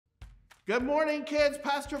Good morning, kids.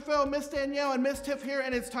 Pastor Phil, Miss Danielle, and Miss Tiff here,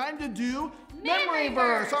 and it's time to do Memory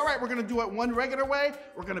Verse. All right, we're going to do it one regular way.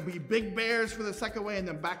 We're going to be big bears for the second way, and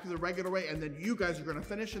then back to the regular way, and then you guys are going to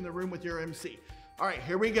finish in the room with your MC. All right,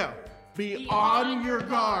 here we go. Be on your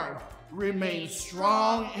guard. Remain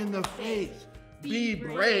strong in the faith. Be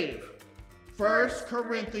brave. 1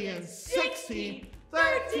 Corinthians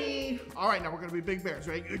 16:13. All right, now we're going to be big bears,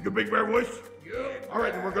 right? Your big bear voice? Yeah. All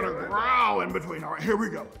right, then we're going to growl in between. All right, here we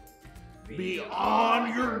go. Be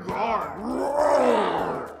on your guard.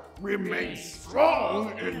 Roar. Remain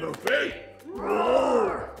strong in the faith.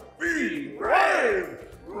 Roar. Be brave.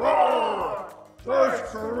 Roar. 1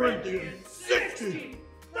 Corinthians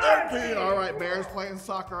 16:13. All right, bears playing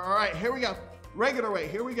soccer. All right, here we go. Regular way,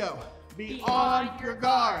 here we go. Be on your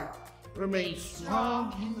guard. Remain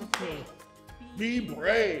strong in the faith. Be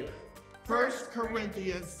brave. 1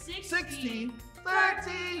 Corinthians 16:13.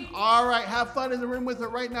 All right, have fun in the room with it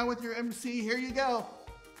right now with your MC. Here you go.